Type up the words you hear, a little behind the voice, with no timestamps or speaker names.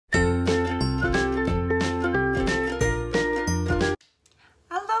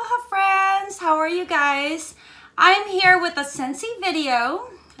you guys. I'm here with a Scentsy video,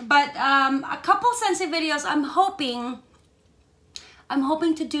 but a couple Scentsy videos. I'm hoping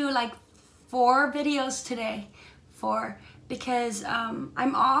to do like 4 videos today, because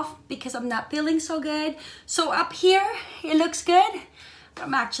I'm off because I'm not feeling so good. So up here it looks good.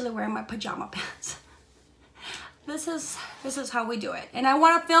 I'm actually wearing my pajama pants. This is how we do it, and I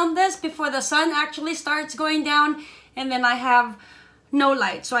want to film this before the sun actually starts going down, and then I have no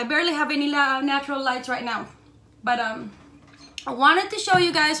light, so I barely have any natural lights right now. But I wanted to show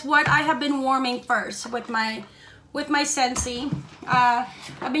you guys what I have been warming first with my Scentsy.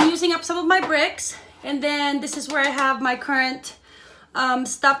 I've been using up some of my bricks, and then this is where I have my current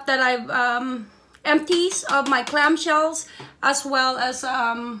stuff that I've empties of my clamshells, as well as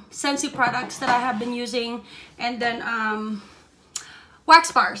Scentsy products that I have been using, and then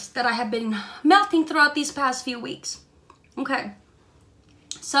wax bars that I have been melting throughout these past few weeks. Okay,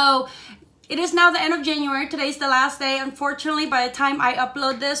 so it is now the end of January. Today's the last day. Unfortunately, by the time I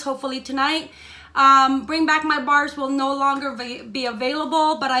upload this, hopefully tonight, Bring Back My Bars will no longer be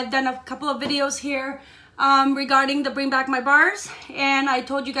available, but I've done a couple of videos here regarding the Bring Back My Bars, and I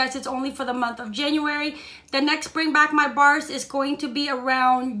told you guys it's only for the month of January. The next Bring Back My Bars is going to be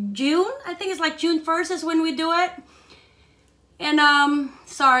around June. I think it's like June 1st is when we do it. And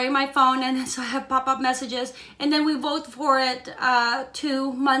sorry, my phone, and so I have pop-up messages, and then we vote for it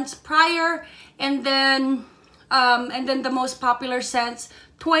 2 months prior, and then the most popular scents,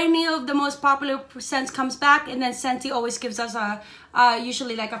 20 of the most popular scents comes back, and then Scentsy always gives us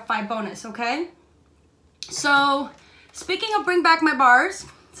usually like a 5 bonus. Okay, so speaking of Bring Back My Bars,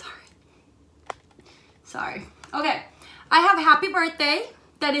 sorry, okay, I have Happy Birthday.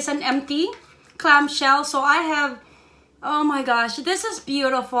 That is an empty clamshell. So I have, oh my gosh, this is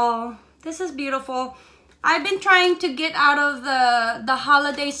beautiful. This is beautiful. I've been trying to get out of the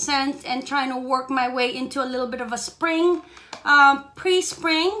holiday scents and trying to work my way into a little bit of a spring,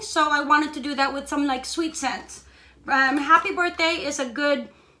 pre-spring. So I wanted to do that with some like sweet scents. Happy Birthday is a good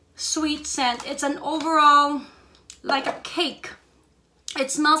sweet scent. It's an overall like a cake. It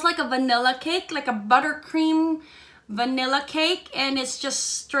smells like a vanilla cake, like a buttercream vanilla cake, and it's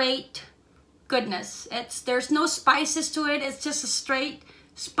just straight goodness. There's no spices to it. It's just a straight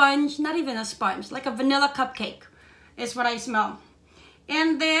sponge, not even a sponge, like a vanilla cupcake is what I smell.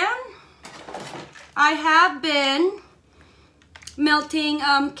 And then I have been melting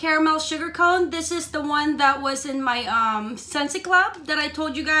caramel sugar cone. This is the one that was in my Scentsy Club that I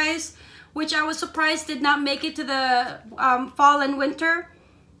told you guys, which I was surprised did not make it to the fall and winter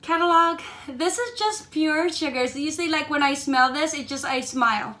catalog. This is just pure sugar. So usually like when I smell this, I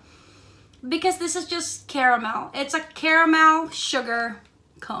smile, because this is just caramel. It's a caramel sugar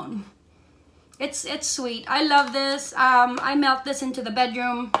cone. It's sweet. I love this. I melt this into the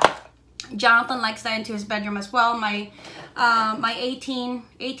bedroom. Jonathan likes that into his bedroom as well. My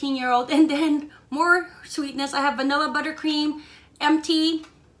 18-year-old. And then more sweetness. I have vanilla buttercream, empty,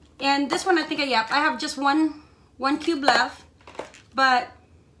 and this one I think I have just one cube left. But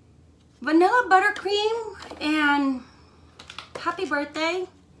vanilla buttercream and Happy Birthday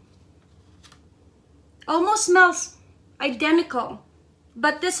almost smells identical,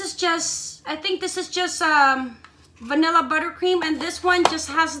 but this is just, I think this is just vanilla buttercream, and this one just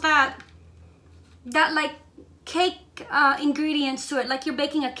has that like cake ingredients to it, like you're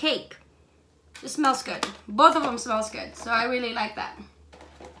baking a cake. It smells good. Both of them smells good, so I really like that.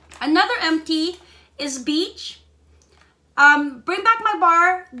 Another empty is Beach. Bring Back My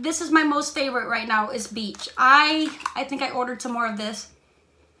Bar. This is my most favorite right now, is Beach. I think I ordered some more of this.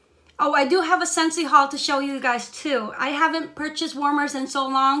 Oh, I do have a Scentsy haul to show you guys too. I haven't purchased warmers in so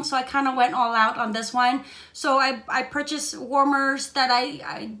long, so I kind of went all out on this one. So I purchased warmers that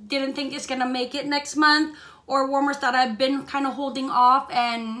I didn't think is gonna make it next month, or warmers that I've been kind of holding off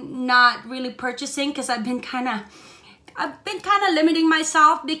and not really purchasing, because I've been kind of limiting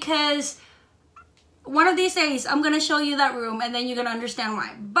myself, because one of these days I'm gonna show you that room and then you're gonna understand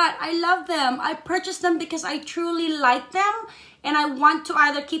why. But I love them. I purchased them because I truly like them, and I want to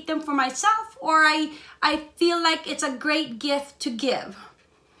either keep them for myself, or I feel like it's a great gift to give.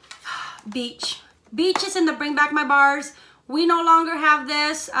 Beach is in the Bring Back My Bars. We no longer have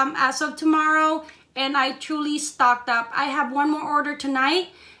this as of tomorrow, and I truly stocked up. I have one more order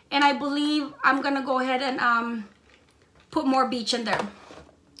tonight, and I believe I'm gonna go ahead and put more Beach in there.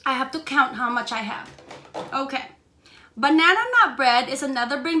 I have to count how much I have. Okay, Banana Nut Bread is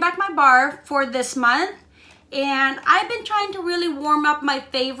another Bring Back My Bar for this month. And I've been trying to really warm up my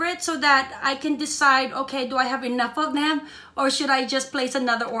favorites so that I can decide, okay, do I have enough of them, or should I just place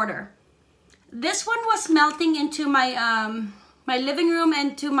another order? This one was melting into my my living room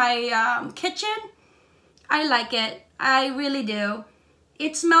and to my kitchen. I like it. I really do.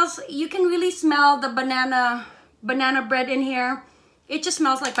 It smells, you can really smell the banana bread in here. It just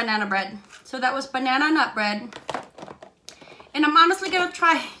smells like banana bread. So that was banana nut bread. And I'm honestly gonna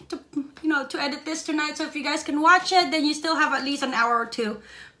try to, you know, to edit this tonight. So if you guys can watch it, then you still have at least an hour or two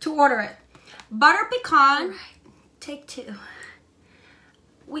to order it. Butter pecan. All right, take two.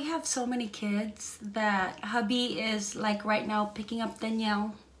 We have so many kids that hubby is like right now picking up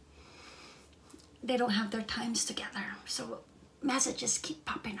Danielle. They don't have their times together, so messages keep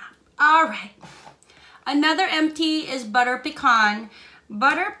popping up. All right, another empty is butter pecan.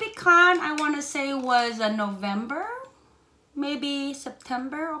 Butter pecan, I want to say was a November, maybe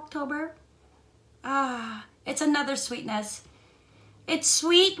September, October. It's another sweetness. It's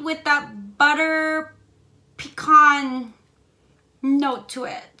sweet with that butter pecan note to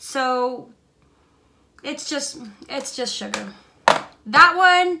it, so it's just sugar. That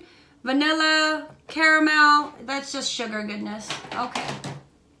one, vanilla, caramel, that's just sugar goodness. Okay,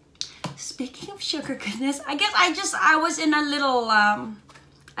 speaking of sugar goodness, I guess I was in a little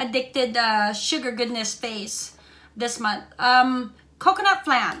addicted sugar goodness phase this month. Coconut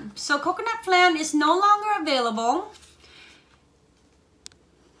flan. So coconut flan is no longer available.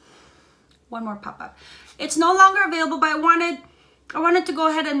 One more pop-up. It's no longer available, but I wanted to go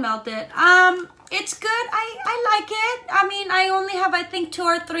ahead and melt it. It's good. I like it. I mean, I only have, I think, 2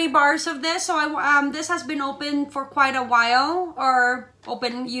 or 3 bars of this. So this has been open for quite a while, or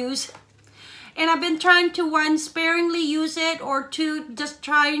open use. And I've been trying to, 1, sparingly use it, or 2, just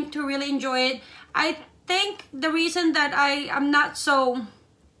trying to really enjoy it. I think the reason that I'm not so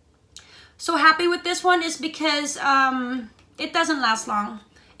happy with this one is because it doesn't last long.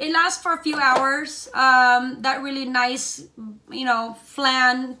 It lasts for a few hours. That really nice, you know,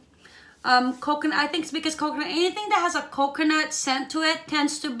 flan, coconut. I think it's because coconut, anything that has a coconut scent to it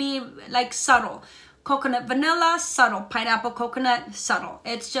tends to be like subtle. Coconut vanilla, subtle. Pineapple coconut, subtle.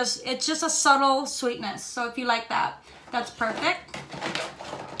 It's just a subtle sweetness. So if you like that, that's perfect.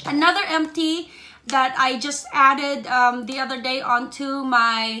 Another empty that I just added the other day onto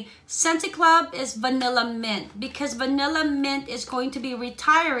my Scentsy Club is vanilla mint, because vanilla mint is going to be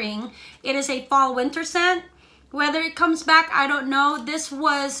retiring. It is a fall winter scent. Whether it comes back, I don't know. This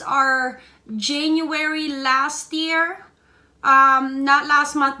was our January last year. Not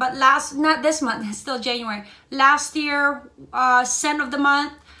last month, but not this month, it's still January. Last year, scent of the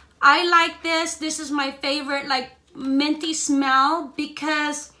month. I like this. This is my favorite, like, minty smell,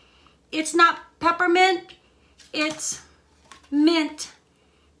 because it's not peppermint, it's mint,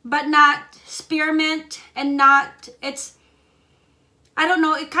 but not spearmint, and not, it's, I don't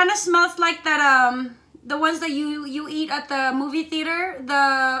know, it kind of smells like that, the ones that you eat at the movie theater,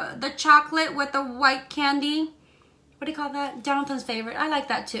 the chocolate with the white candy. What do you call that? Jonathan's favorite. I like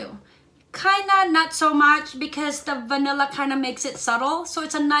that too. Kinda, not so much, because the vanilla kind of makes it subtle. So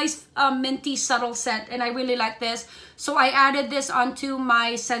it's a nice minty subtle scent, and I really like this. So I added this onto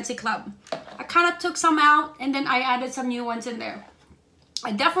my Scentsy Club. I kind of took some out, and then I added some new ones in there.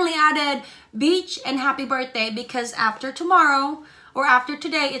 I definitely added Beach and Happy Birthday, because after tomorrow or after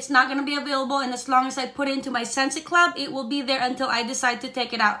today, it's not going to be available. And as long as I put it into my Scentsy Club, it will be there until I decide to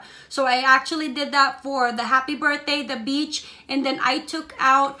take it out. So I actually did that for the Happy Birthday, the Beach, and then I took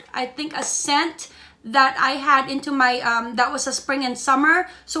out, I think, a scent that I had into my, that was a spring and summer.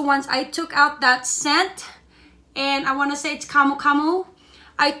 So once I took out that scent, and I want to say it's Camu Camu,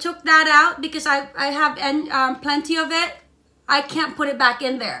 I took that out because I have plenty of it. I can't put it back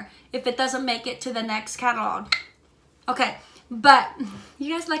in there if it doesn't make it to the next catalog. Okay. But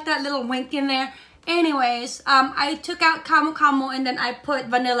you guys like that little wink in there? Anyways, I took out Camu Camu, and then I put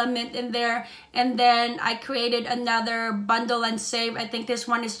vanilla mint in there, and then I created another bundle and save. I think this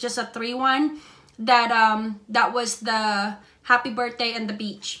one is just a 3-1 that was the Happy Birthday and the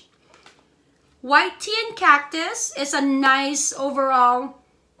Beach. White tea and cactus is a nice overall.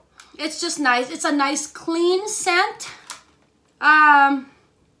 It's just nice. It's a nice clean scent.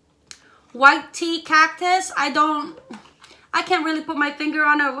 White tea, cactus. I can't really put my finger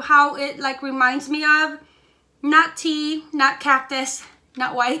on how it like reminds me of. Not tea, not cactus,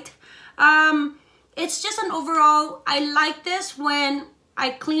 not white. It's just an overall, I like this when I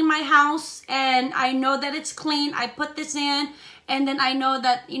clean my house and I know that it's clean. I put this in, and then I know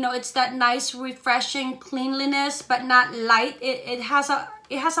that, you know, it's that nice refreshing cleanliness, but not light. It has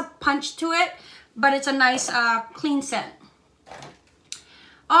a punch to it, but it's a nice clean scent.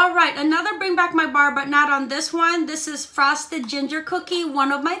 All right, another Bring Back My Bar, but not on this one. This is Frosted Ginger Cookie,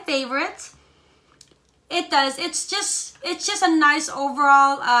 one of my favorites. It does. It's just a nice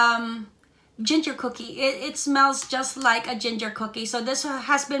overall ginger cookie. It smells just like a ginger cookie. So this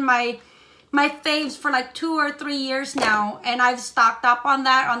has been my my faves for like 2 or 3 years now, and I've stocked up on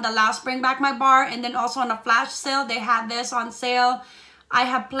that on the last Bring Back My Bar, and then also on a flash sale they had this on sale. I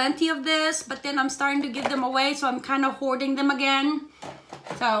have plenty of this, but then I'm starting to give them away, so I'm kind of hoarding them again.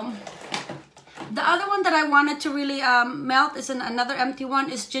 So the other one that I wanted to really melt is another empty one,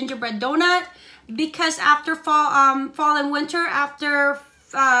 is gingerbread donut, because after fall and winter, after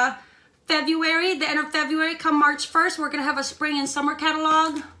February, the end of February, come March 1st, we're gonna have a spring and summer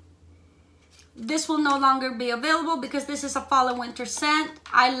catalog. This will no longer be available because this is a fall and winter scent.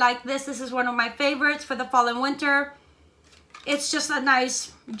 I like this. This is one of my favorites for the fall and winter. It's just a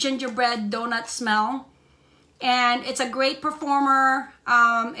nice gingerbread donut smell, and it's a great performer.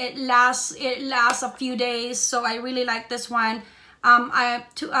 It lasts a few days, so I really like this one.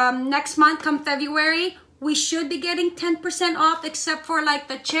 Next month, come February, we should be getting 10% off, except for like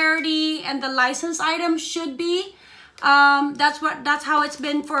the charity and the license items should be. That's how it's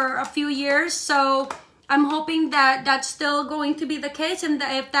been for a few years, so I'm hoping that that's still going to be the case, and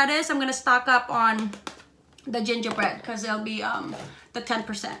if that is, I'm gonna stock up on the gingerbread because it'll be the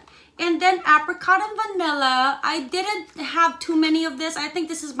 10%. And then apricot and vanilla, I didn't have too many of this. I think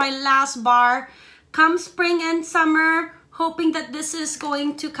this is my last bar. Come spring and summer, hoping that this is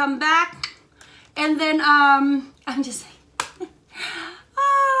going to come back. And then I'm just saying,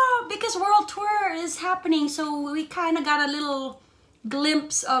 because World Tour is happening, so we kind of got a little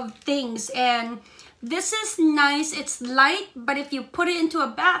glimpse of things, and this is nice. It's light, but if you put it into a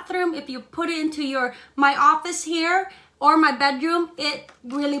bathroom, if you put it into my office here or my bedroom, it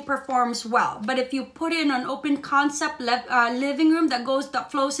really performs well. But if you put it in an open concept living room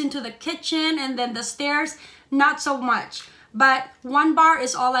that flows into the kitchen and then the stairs, not so much. But 1 bar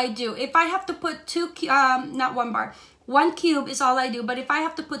is all I do. If I have to put 2 not 1 bar, 1 cube is all I do. But if I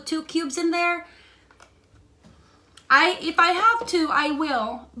have to put 2 cubes in there, if I have to, I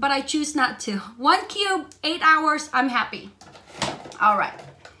will, but I choose not to. 1 cube, 8 hours, I'm happy. All right.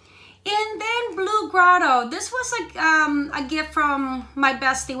 And then Blue Grotto. This was a gift from my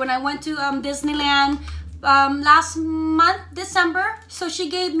bestie when I went to Disneyland last month, December. So she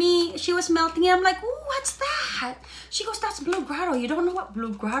gave me, she was melting it. I'm like, ooh, what's that? She goes, that's Blue Grotto. You don't know what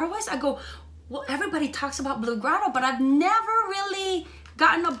Blue Grotto is? I go, well, everybody talks about Blue Grotto, but I've never really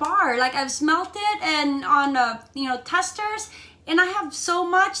gotten a bar. Like, I've smelt it and on testers, and I have so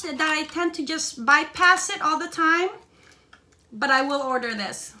much that I tend to just bypass it all the time. But I will order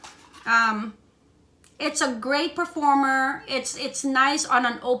this. It's a great performer. It's nice on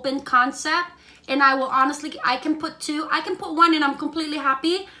an open concept, and I will honestly, I can put 2. I can put 1 and I'm completely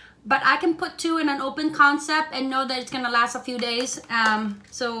happy, but I can put 2 in an open concept and know that it's gonna last a few days.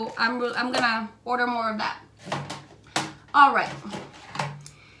 So I'm gonna order more of that. All right.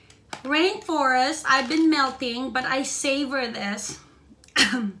 Rainforest, I've been melting, but I savor this.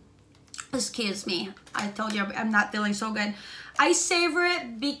 Excuse me, I told you I'm not feeling so good. I savor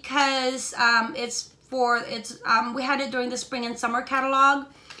it because we had it during the spring and summer catalog,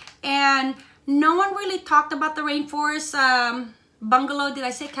 and no one really talked about the Rainforest Bungalow. Did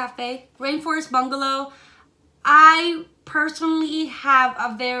I say cafe? Rainforest Bungalow. I personally have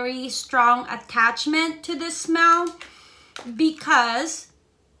a very strong attachment to this smell because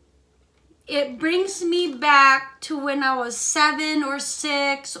it brings me back to when I was 7 or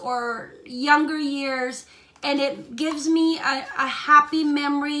 6 or younger years, and it gives me a happy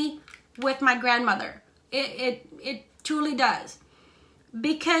memory with my grandmother. It truly does,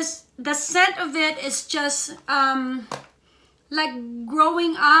 because the scent of it is just like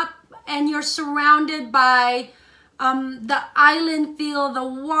growing up and you're surrounded by the island feel, the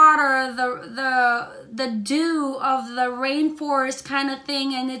water, the dew of the rainforest kind of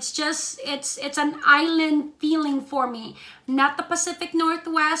thing, and it's just it's an island feeling for me. Not the Pacific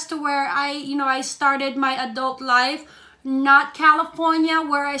Northwest, where I started my adult life, not California,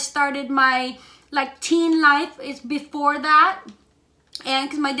 where I started my teen life. It's before that, and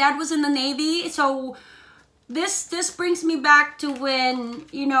because my dad was in the Navy, so this brings me back to when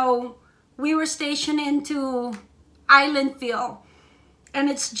we were stationed into island feel, and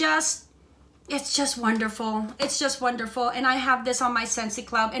it's just wonderful. It's just wonderful. And I have this on my Scentsy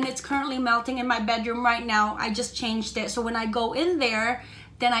Club, and it's currently melting in my bedroom right now. I just changed it, so when I go in there,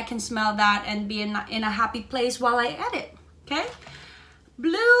 then I can smell that and be in a happy place while I edit. Okay.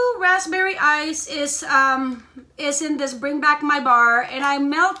 Blue Raspberry Ice is in this Bring Back My Bar, and I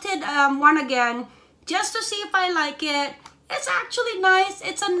melted one again just to see if I like it. It's actually nice.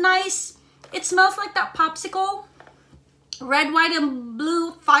 It smells like that popsicle. Red, white, and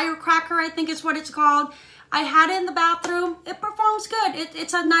blue firecracker, I think is what it's called. I had it in the bathroom. It performs good.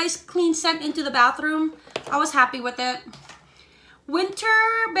 It's a nice clean scent into the bathroom. I was happy with it.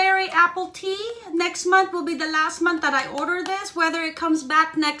 Winterberry apple tea. Next month will be the last month that I order this. Whether it comes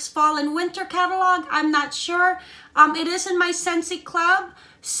back next fall and winter catalog, I'm not sure. It is in my Scentsy club,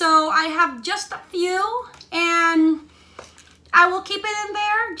 so I have just a few, and I will keep it in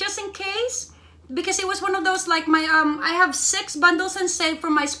there just in case, because it was one of those, like my I have 6 bundles and save for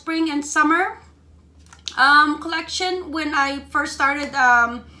my spring and summer collection. When I first started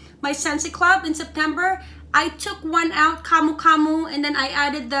my Scentsy club in September, I took one out, Camu Camu, and then I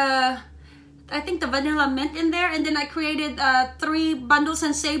added I think the vanilla mint in there, and then I created 3 bundles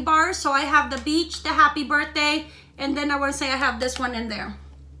and save bars. So I have the beach, the happy birthday, and then I want to say I have this one in there.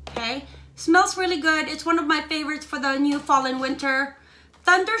 Okay, smells really good. It's one of my favorites for the new fall and winter.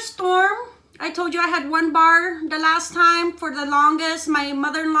 Thunderstorm, I told you I had 1 bar the last time for the longest. My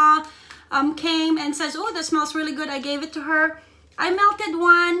mother-in-law came and says, oh, that smells really good. I gave it to her. I melted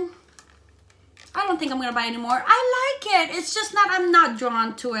one. I don't think I'm gonna buy anymore. I like it. It's just not, I'm not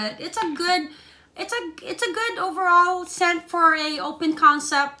drawn to it. It's a good overall scent for a open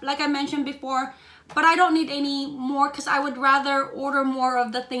concept, like I mentioned before. But I don't need any more because I would rather order more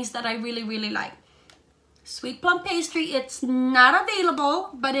of the things that I really, really like. Sweet plum pastry, it's not available,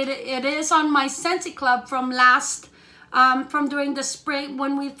 but it is on my Scentsy club from from during the spring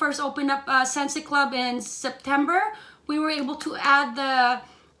when we first opened up Scentsy club in September. We were able to add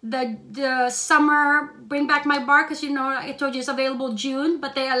the summer bring back my bar, because you know I told you it's available June,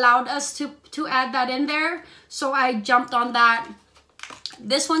 but they allowed us to add that in there, so I jumped on that.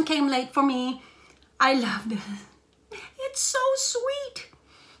 This one came late for me. I loved it. It's so sweet.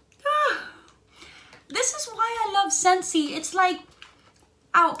 This is why I love Scentsy. It's like,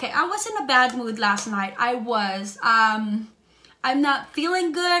 okay, I was in a bad mood last night. I was I'm not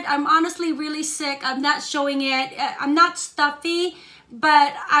feeling good. I'm honestly really sick. I'm not showing it. I'm not stuffy,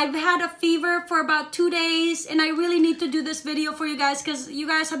 but I've had a fever for about 2 days, and I really need to do this video for you guys because you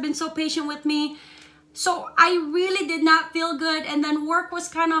guys have been so patient with me. So I really did not feel good, and then work was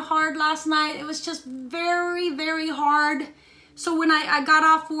kind of hard last night. It was just very, very hard. So when I got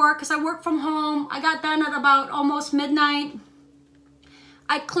off work, because I work from home, I got done at about almost midnight.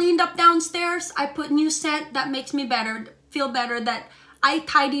 I cleaned up downstairs. I put new scent that makes me better, feel better, that I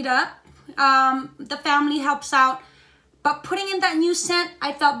tidied up. The family helps out. But putting in that new scent,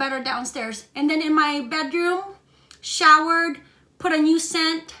 I felt better downstairs. And then in my bedroom, showered, put a new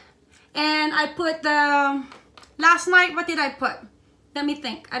scent. And I put last night, what did I put? Let me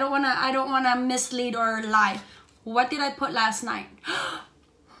think. I don't wanna mislead or lie. What did I put last night?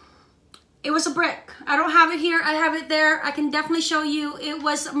 It was a brick. I don't have it here. I have it there. I can definitely show you. It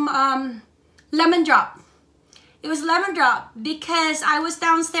was lemon drop. It was lemon drop because I was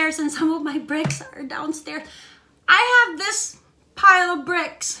downstairs and some of my bricks are downstairs. I have this pile of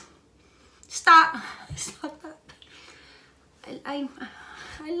bricks. Stop that.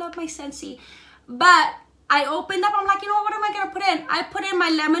 I love my Scentsy. But I opened up, I'm like, you know what am I gonna put in? I put in my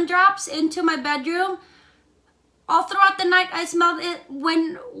lemon drops into my bedroom. All throughout the night, I smelled it.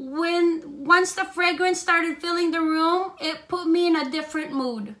 Once the fragrance started filling the room, it put me in a different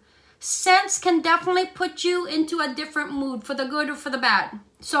mood. Scents can definitely put you into a different mood, for the good or for the bad.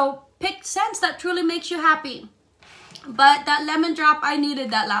 So pick scents that truly makes you happy. But that lemon drop, I needed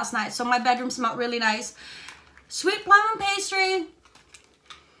that last night. So my bedroom smelled really nice. Sweet plum and pastry.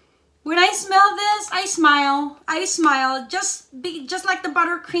 When I smell this, I smile. I smile, just like the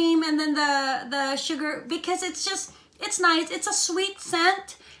buttercream and then the sugar, because it's nice. It's a sweet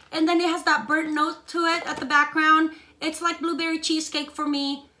scent, and then it has that burnt note to it at the background. It's like blueberry cheesecake for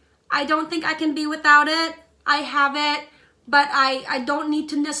me. I don't think I can be without it. I have it, but I don't need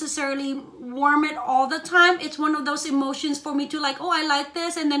to necessarily warm it all the time. It's one of those emotions for me to like, oh, I like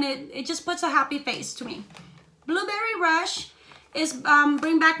this, and then it just puts a happy face to me. Blueberry Rush is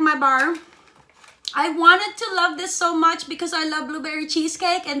bring back my bar. I wanted to love this so much because I love blueberry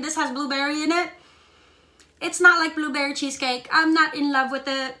cheesecake, and this has blueberry in it. It's not like blueberry cheesecake. I'm not in love with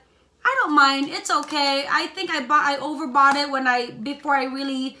it. I don't mind. It's okay. I think I overbought it before I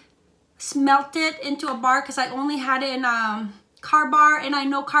really smelt it into a bar, because I only had it in car bar, and I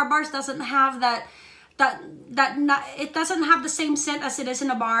know car bars doesn't have it doesn't have the same scent as it is in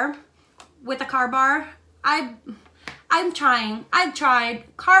a bar with a car bar. I'm trying. I've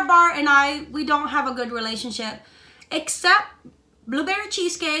tried. Car bar and we don't have a good relationship. Except blueberry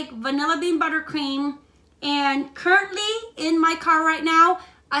cheesecake, vanilla bean buttercream, and currently in my car right now,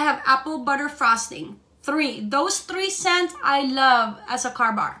 I have apple butter frosting. Those three scents I love as a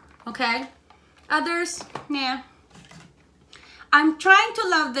car bar. Okay? Others, yeah. I'm trying to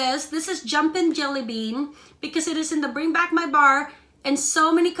love this. This is Jumpin' Jelly Bean because it is in the Bring Back My Bar. And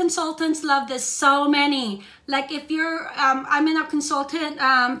so many consultants love this, so many. Like if you're, I'm in a consultant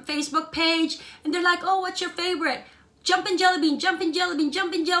Facebook page, and they're like, oh, what's your favorite? Jumpin' jelly bean, jumpin' jelly bean,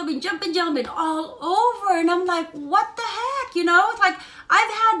 jumpin' jelly bean, jumpin' jelly bean, all over. And I'm like, what the heck, you know? It's like,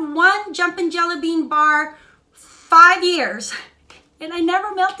 I've had one jumpin' jelly bean bar 5 years, and I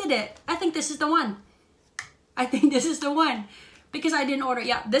never melted it. I think this is the one. I think this is the one, because I didn't order it.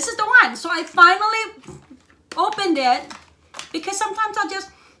 Yeah, this is the one. So I finally opened it, because sometimes I'll just,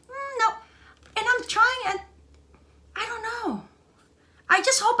 no. And I'm trying, and I don't know. I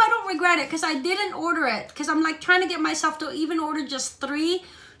just hope I don't regret it, because I didn't order it. Because I'm like trying to get myself to even order just 3,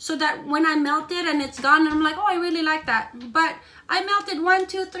 so that when I melt it and it's gone, and I'm like, oh, I really like that. But I melted 1,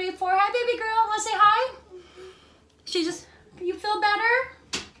 2, 3, 4. Hi, baby girl. Want to say hi? She just, you feel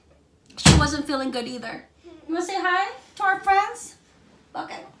better? She wasn't feeling good either. You want to say hi to our friends?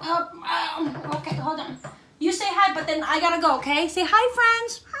 Okay. Okay, hold on. You say hi, but then I gotta go, okay? Say hi,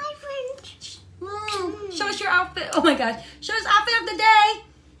 friends. Hi, friends. Show us your outfit. Oh my gosh. Show us outfit of the day.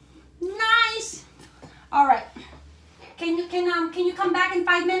 Nice. All right. Can you come back in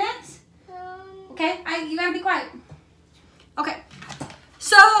 5 minutes? Okay. You gotta be quiet. Okay.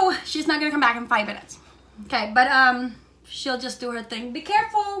 So she's not gonna come back in 5 minutes. Okay, but she'll just do her thing. Be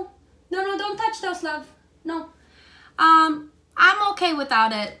careful. No, don't touch those, love. No. I'm okay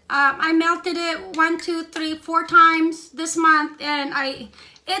without it. I melted it 1, 2, 3, 4 times this month, and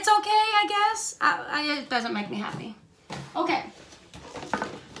it's okay, I guess. It doesn't make me happy. Okay.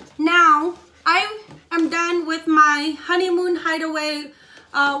 Now, I am done with my Honeymoon Hideaway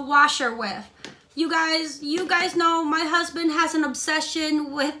washer whiff. You guys know my husband has an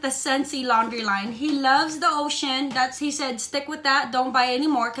obsession with the Scentsy laundry line. He loves the ocean. He said, stick with that. Don't buy any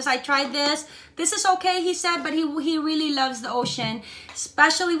more, because I tried this. This is okay, he said, but he really loves the ocean,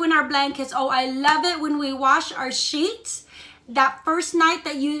 especially when our blankets. Oh, I love it when we wash our sheets. That first night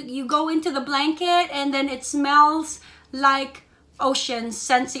that you go into the blanket, and then it smells like ocean,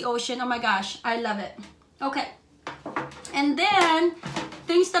 Scentsy ocean. Oh my gosh, I love it. Okay. And then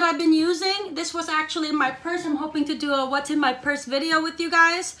things that I've been using. This was actually in my purse. I'm hoping to do a what's in my purse video with you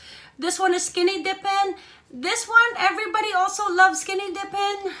guys. This one is Skinny Dippin'. This one, everybody also loves Skinny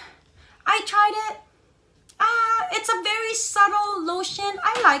Dippin'. I tried it. It's a very subtle lotion.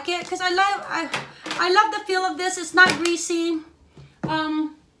 I like it because I love the feel of this. It's not greasy.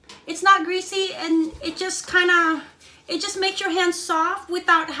 It's not greasy, and it just makes your hands soft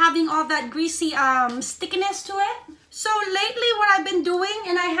without having all that greasy stickiness to it. So lately what I've been doing,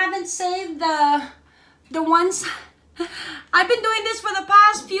 and I haven't saved the ones I've been doing this for the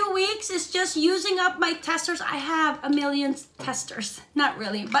past few weeks, is just using up my testers. I have a million testers. Not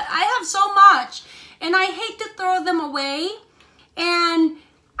really, but I have so much, and I hate to throw them away, and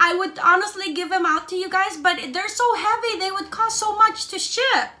I would honestly give them out to you guys, but they're so heavy, they would cost so much to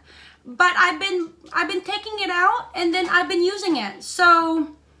ship. But I've been taking it out, and then I've been using it,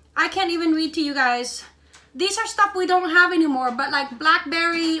 so I can't even read to you guys. These are stuff we don't have anymore, but like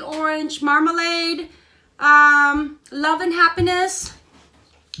blackberry, orange, marmalade, love and happiness.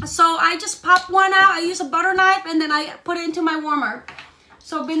 So I just pop one out. I use a butter knife, and then I put it into my warmer.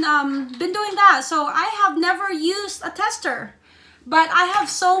 So been doing that. So I have never used a tester, but I have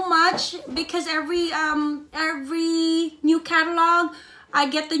so much, because every new catalog I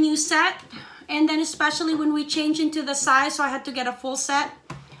get the new set, and then especially when we change into the size, so I had to get a full set.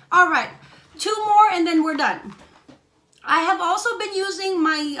 All right, 2 more and then we're done. I have also been using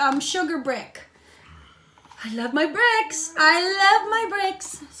my sugar brick. I love my bricks. I love my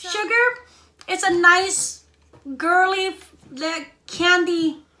bricks. Sugar, it's a nice girly like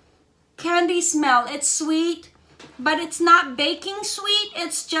candy smell. It's sweet, but it's not baking sweet.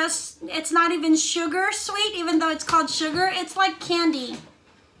 It's not even sugar sweet, even though it's called sugar. It's like candy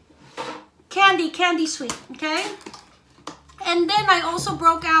sweet, okay? And then I also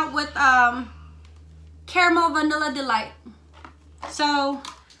broke out with caramel vanilla delight. So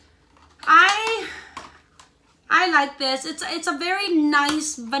I like this. It's a very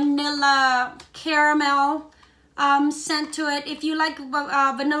nice vanilla caramel scent to it. If you like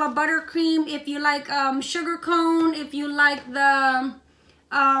vanilla buttercream, if you like sugar cone, if you like the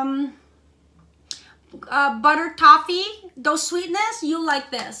butter toffee, those sweetness, you like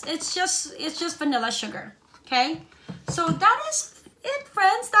this. It's just vanilla sugar, okay? So that is it,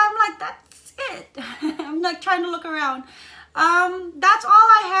 friends. I'm like, that's it. I'm like trying to look around. That's all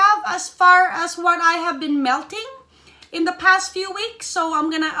I have as far as what I have been melting in the past few weeks. So I'm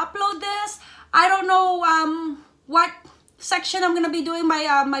gonna upload this. I don't know what section I'm gonna be doing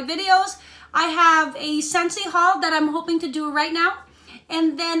my videos. I have a Scentsy haul that I'm hoping to do right now,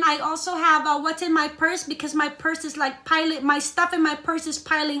 And then I also have what's in my purse, because my purse is like my stuff in my purse is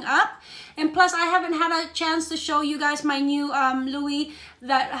piling up. And plus I haven't had a chance to show you guys my new Louis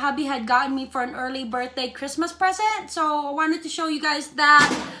that hubby had gotten me for an early birthday Christmas present. So I wanted to show you guys that.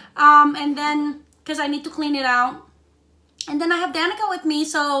 And then, because I need to clean it out. And then I have Danica with me,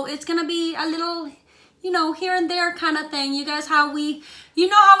 so it's gonna be a little, you know, here and there kind of thing. You guys, you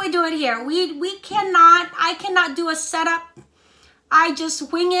know how we do it here. I cannot do a setup. I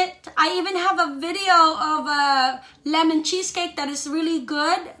just wing it. I even have a video of a lemon cheesecake that is really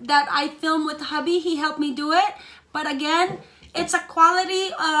good that I filmed with hubby. He helped me do it. But again, it's a quality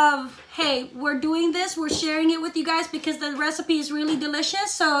of, hey, we're doing this, we're sharing it with you guys because the recipe is really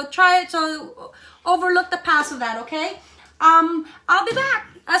delicious. So try it, so overlook the past of that, okay? I'll be back.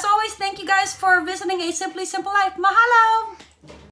 As always, thank you guys for visiting A Simply Simple Life. Mahalo!